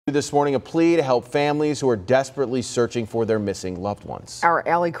This morning, a plea to help families who are desperately searching for their missing loved ones. Our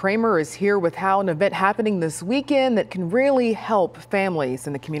Allie Kramer is here with how an event happening this weekend that can really help families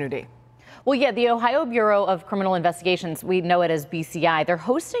in the community. Well, yeah, the Ohio Bureau of Criminal Investigations, we know it as BCI, they're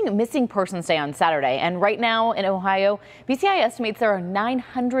hosting Missing Persons Day on Saturday. And right now in Ohio, BCI estimates there are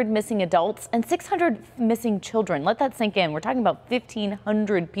 900 missing adults and 600 missing children. Let that sink in. We're talking about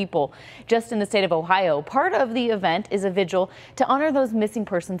 1,500 people just in the state of Ohio. Part of the event is a vigil to honor those missing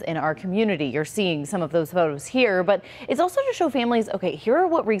persons in our community. You're seeing some of those photos here, but it's also to show families, okay, here are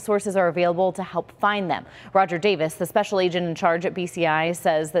what resources are available to help find them. Roger Davis, the special agent in charge at BCI,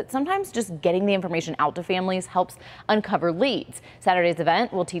 says that sometimes just getting the information out to families helps uncover leads. Saturday's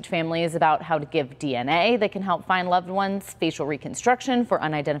event will teach families about how to give DNA that can help find loved ones, facial reconstruction for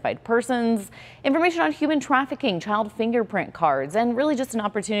unidentified persons, information on human trafficking, child fingerprint cards, and really just an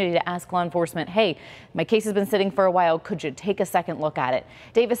opportunity to ask law enforcement, hey, my case has been sitting for a while, could you take a second look at it?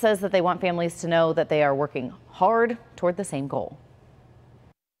 Davis says that they want families to know that they are working hard toward the same goal.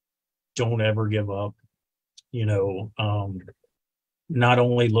 Don't ever give up. Not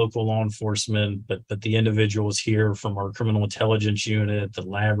only local law enforcement, but the individuals here from our criminal intelligence unit, the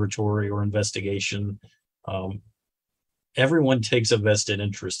laboratory or investigation, everyone takes a vested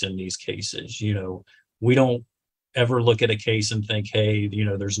interest in these cases. We don't ever look at a case and think, hey,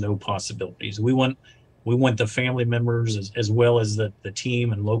 there's no possibilities. We want the family members as well as the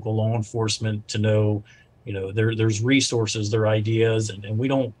team and local law enforcement to know, there's resources, there are ideas, and we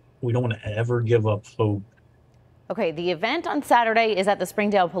don't ever give up hope. Okay, the event on Saturday is at the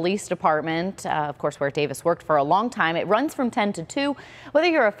Springdale Police Department, of course, where Davis worked for a long time. It runs from 10 to 2. Whether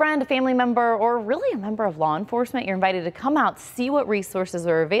you're a friend, a family member, or really a member of law enforcement, you're invited to come out, see what resources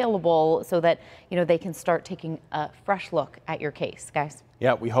are available so that, they can start taking a fresh look at your case, guys.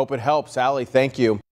 Yeah, we hope it helps. Allie, thank you.